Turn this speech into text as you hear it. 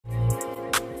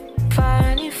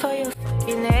500 for your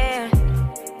fucking ass.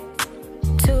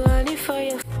 200 for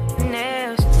your fucking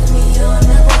nails. Tell me you'll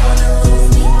never wanna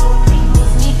lose me.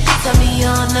 Tell me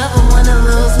you'll never wanna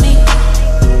lose me.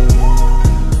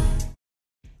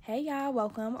 Hey y'all,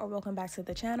 welcome back to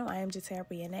the channel. I am Jaterra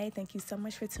Bria'Na. Thank you so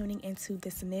much for tuning into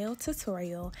this nail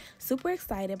tutorial. Super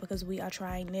excited because we are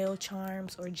trying nail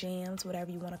charms or jams,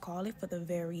 whatever you want to call it, for the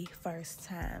very first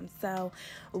time. So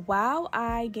while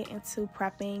I get into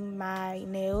prepping my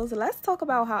nails, let's talk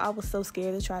about how I was so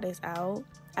scared to try this out.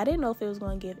 I didn't know if it was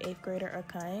going to give 8th grader a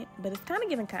cunt, but it's kind of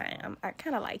giving cunt. I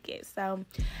kind of like it. So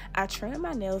I trimmed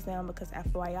my nails down because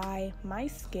FYI, my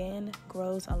skin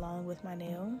grows along with my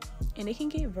nail and it can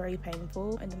get very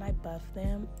painful, and then I buff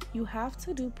them. You have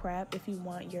to do prep if you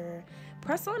want your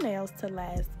press-on nails to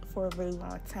last for a really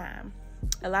long time.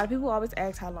 A lot of people always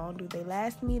ask how long do they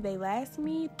last me. They last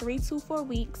me 3 to 4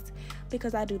 weeks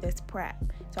because I do this prep.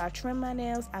 So I trim my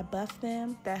nails, I buff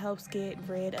them. That helps get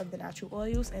rid of the natural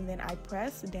oils, and then I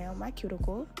press down my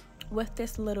cuticle with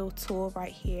this little tool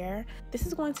right here. This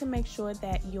is going to make sure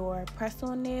that your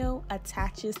press-on nail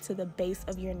attaches to the base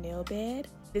of your nail bed.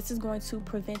 This is going to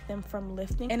prevent them from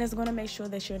lifting, and it's going to make sure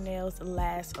that your nails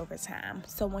last over time.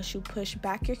 So once you push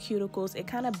back your cuticles, it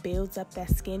kind of builds up that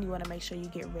skin. You want to make sure you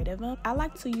get rid of them. I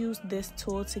like to use this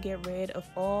tool to get rid of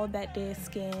all that dead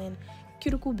skin,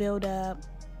 cuticle buildup,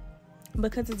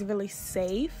 because it's really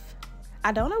safe.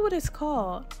 I don't know what it's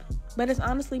called, but it's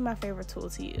honestly my favorite tool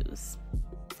to use.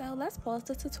 So let's pause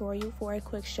the tutorial for a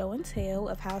quick show and tell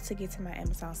of how to get to my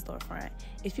Amazon storefront.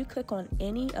 If you click on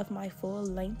any of my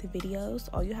full-length videos,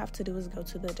 all you have to do is go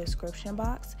to the description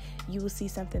box. You will see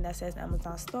something that says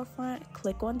Amazon storefront.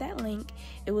 Click on that link.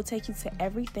 It will take you to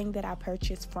everything that I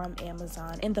purchased from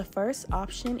Amazon. And the first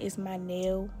option is my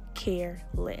nail care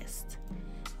list.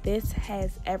 This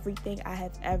has everything I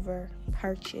have ever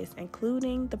purchased,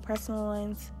 including the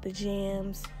press-ons, the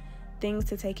jams, things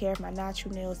to take care of my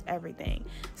natural nails, everything.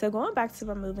 So going back to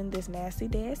removing this nasty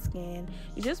dead skin,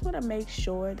 you just want to make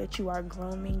sure that you are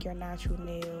grooming your natural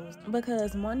nails,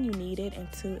 because 1, you need it, and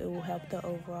 2, it will help the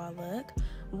overall look.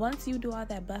 Once you do all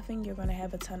that buffing, you're going to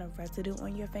have a ton of residue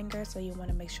on your finger, so you want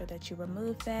to make sure that you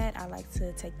remove that. I like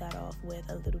to take that off with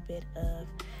a little bit of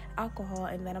alcohol,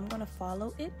 and then I'm going to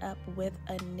follow it up with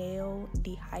a nail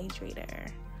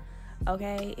dehydrator.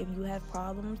 Okay, if you have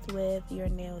problems with your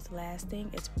nails lasting,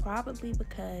 it's probably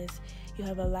because you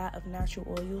have a lot of natural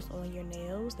oils on your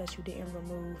nails that you didn't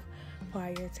remove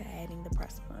prior to adding the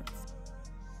press-ons.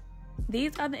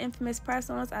 These are the infamous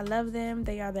press-ons. I love them.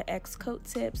 They are the X coat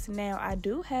tips. Now, I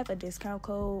do have a discount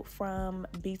code from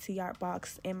P.O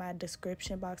Box in my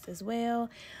description box as well,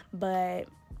 but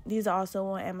these are also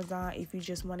on Amazon if you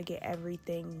just want to get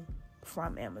everything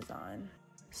from Amazon.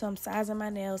 So I'm sizing my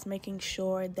nails, making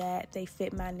sure that they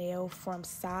fit my nail from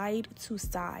side to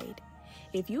side.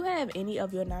 If you have any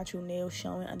of your natural nails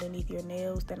showing underneath your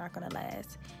nails, they're not going to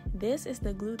last. This is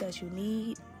the glue that you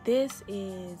need. This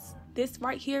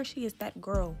right here, she is that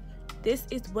girl. This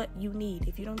is what you need.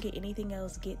 If you don't get anything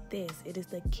else, get this. It is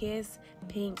the Kiss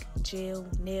Pink Gel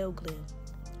Nail Glue.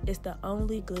 It's the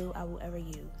only glue I will ever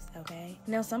use, okay?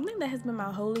 Now, something that has been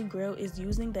my holy grail is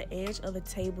using the edge of a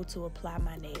table to apply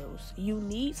my nails. You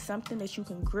need something that you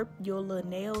can grip your little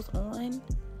nails on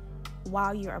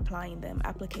while you're applying them.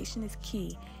 Application is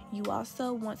key. You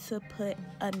also want to put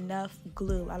enough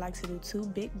glue. I like to do 2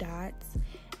 big dots,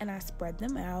 and I spread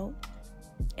them out,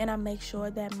 and I make sure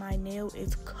that my nail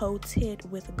is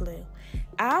coated with glue.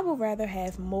 I would rather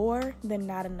have more than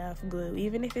not enough glue,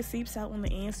 even if it seeps out on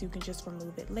the end, so you can just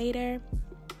remove it later.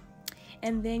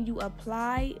 And then you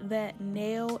apply the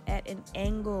nail at an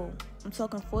angle. I'm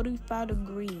talking 45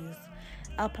 degrees.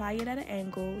 Apply it at an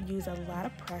angle, use a lot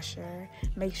of pressure,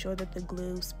 make sure that the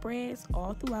glue spreads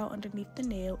all throughout underneath the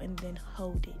nail, and then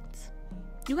hold it.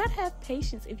 You gotta have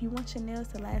patience if you want your nails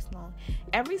to last long.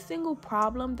 Every single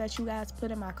problem that you guys put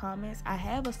in my comments, I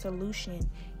have a solution.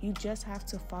 You just have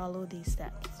to follow these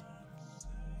steps.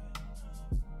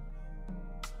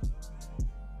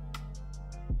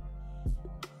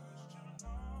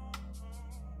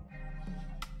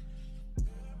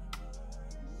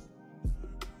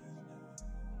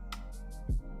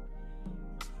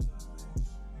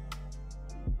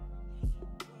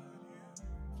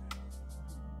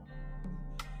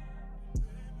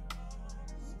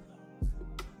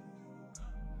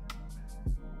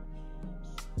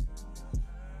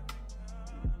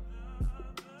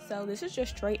 So this is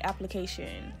just straight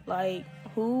application. Like,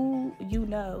 who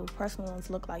press-ons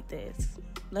look like this?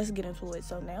 let's get into it.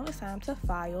 So now it's time to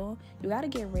file. You got to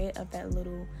get rid of that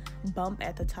little bump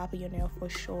at the top of your nail for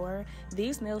sure.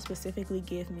 These nails specifically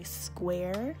give me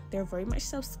square. They're very much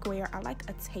so square. I like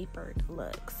a tapered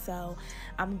look, so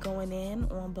I'm going in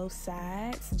on both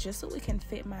sides just so it can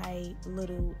fit my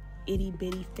little itty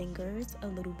bitty fingers a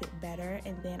little bit better.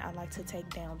 And then I like to take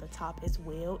down the top as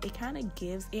well. It kind of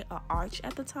gives it an arch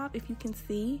at the top, if you can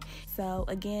see. So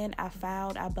again, I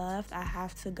filed, I buffed. I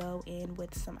have to go in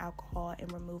with some alcohol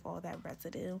and remove all that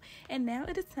residue. And now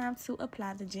it is time to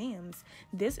apply the gems.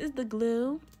 This is the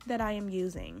glue that I am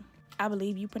using. I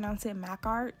believe you pronounce it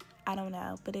Macart. I don't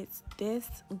know, but it's this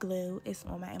glue. It's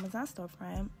on my Amazon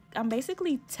storefront. I'm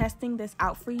basically testing this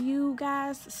out for you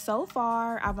guys. So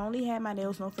far, I've only had my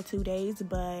nails on for 2 days,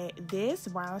 but this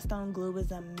rhinestone glue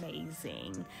is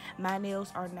amazing. My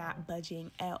nails are not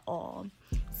budging at all.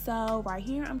 So right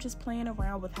here, I'm just playing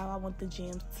around with how I want the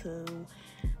gems to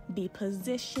be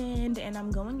positioned, and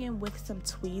I'm going in with some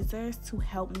tweezers to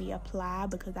help me apply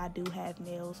because I do have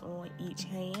nails on each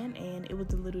hand and it was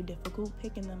a little difficult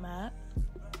picking them up.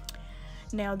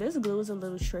 Now this glue is a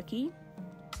little tricky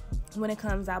when it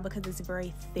comes out because it's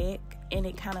very thick and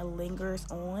it kind of lingers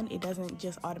on. It doesn't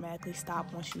just automatically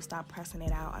stop once you stop pressing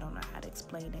it out. I don't know how to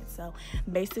explain it. So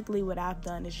basically what I've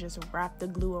done is just wrap the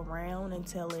glue around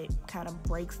until it kind of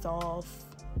breaks off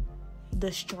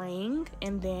the string,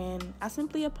 and then I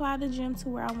simply apply the gem to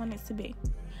where I want it to be.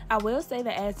 I will say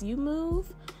that as you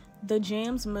move, the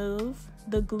gems move.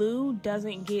 The glue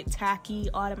doesn't get tacky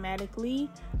automatically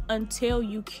until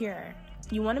you cure.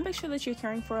 You want to make sure that you're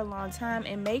curing for a long time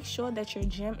and make sure that your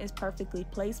gem is perfectly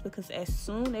placed, because as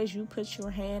soon as you put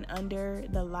your hand under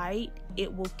the light,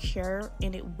 it will cure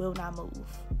and it will not move.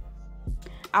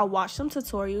 I watched some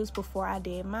tutorials before I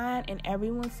did mine, and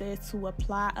everyone says to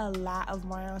apply a lot of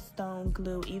rhinestone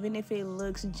glue. Even if it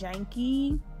looks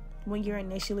janky when you're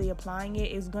initially applying it,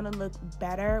 it's gonna look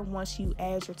better once you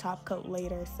add your top coat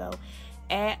later. So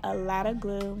add a lot of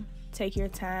glue, take your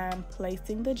time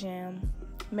placing the gem,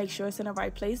 make sure it's in the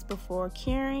right place before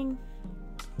curing,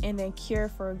 and then cure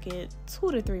for a good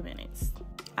 2 to 3 minutes.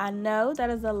 I know that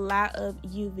is a lot of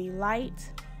UV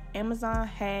light. Amazon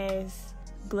has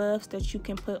gloves that you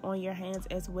can put on your hands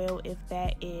as well if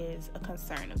that is a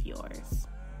concern of yours.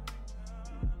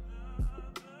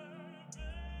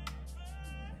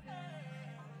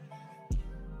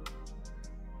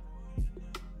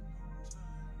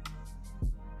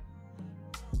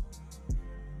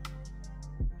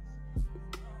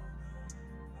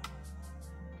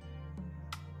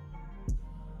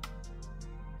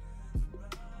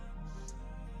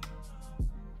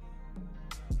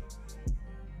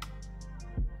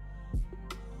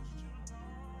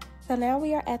 So now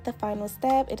we are at the final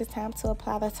step. It is time to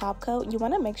apply the top coat. You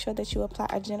want to make sure that you apply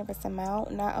a generous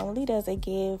amount. Not only does it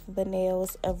give the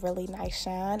nails a really nice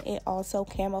shine, it also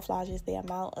camouflages the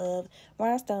amount of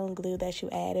rhinestone glue that you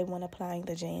added when applying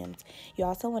the gems. You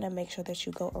also want to make sure that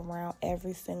you go around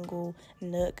every single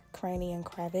nook, cranny, and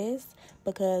crevice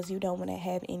because you don't want to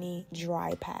have any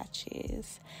dry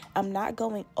patches. I'm not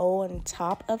going on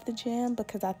top of the gem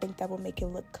because I think that will make it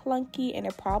look clunky, and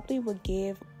it probably would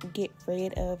get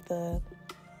rid of the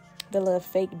little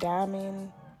fake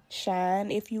diamond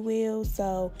shine, if you will.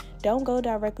 So don't go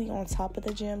directly on top of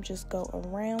the gem, just go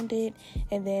around it,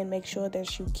 and then make sure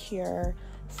that you cure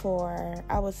for,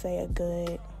 I would say, a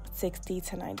good 60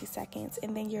 to 90 seconds,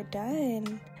 and then you're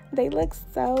done. They look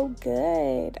so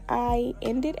good. I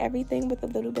ended everything with a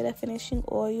little bit of finishing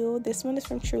oil. This one is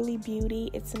from Truly Beauty.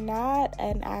 It's not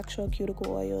an actual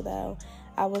cuticle oil though.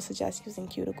 I would suggest using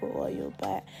cuticle oil,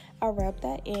 but I rubbed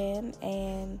that in,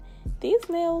 and these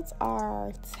nails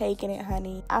are taking it,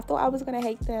 honey. I thought I was gonna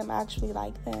hate them. I actually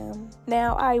like them.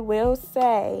 Now I will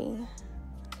say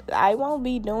I won't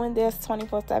be doing this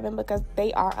 24/7 because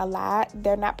they are a lot.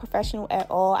 They're not professional at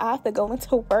all. I have to go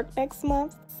into work next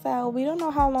month, so we don't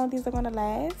know how long these are gonna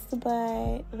last,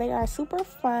 but they are super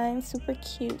fun, super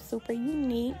cute, super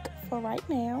unique for right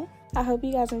now. I hope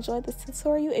you guys enjoyed this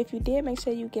tutorial. If you did, make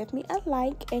sure you give me a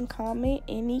like and comment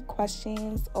any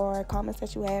questions or comments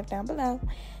that you have down below.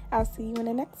 I'll see you in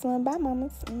the next one. Bye,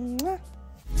 mamas. Mwah.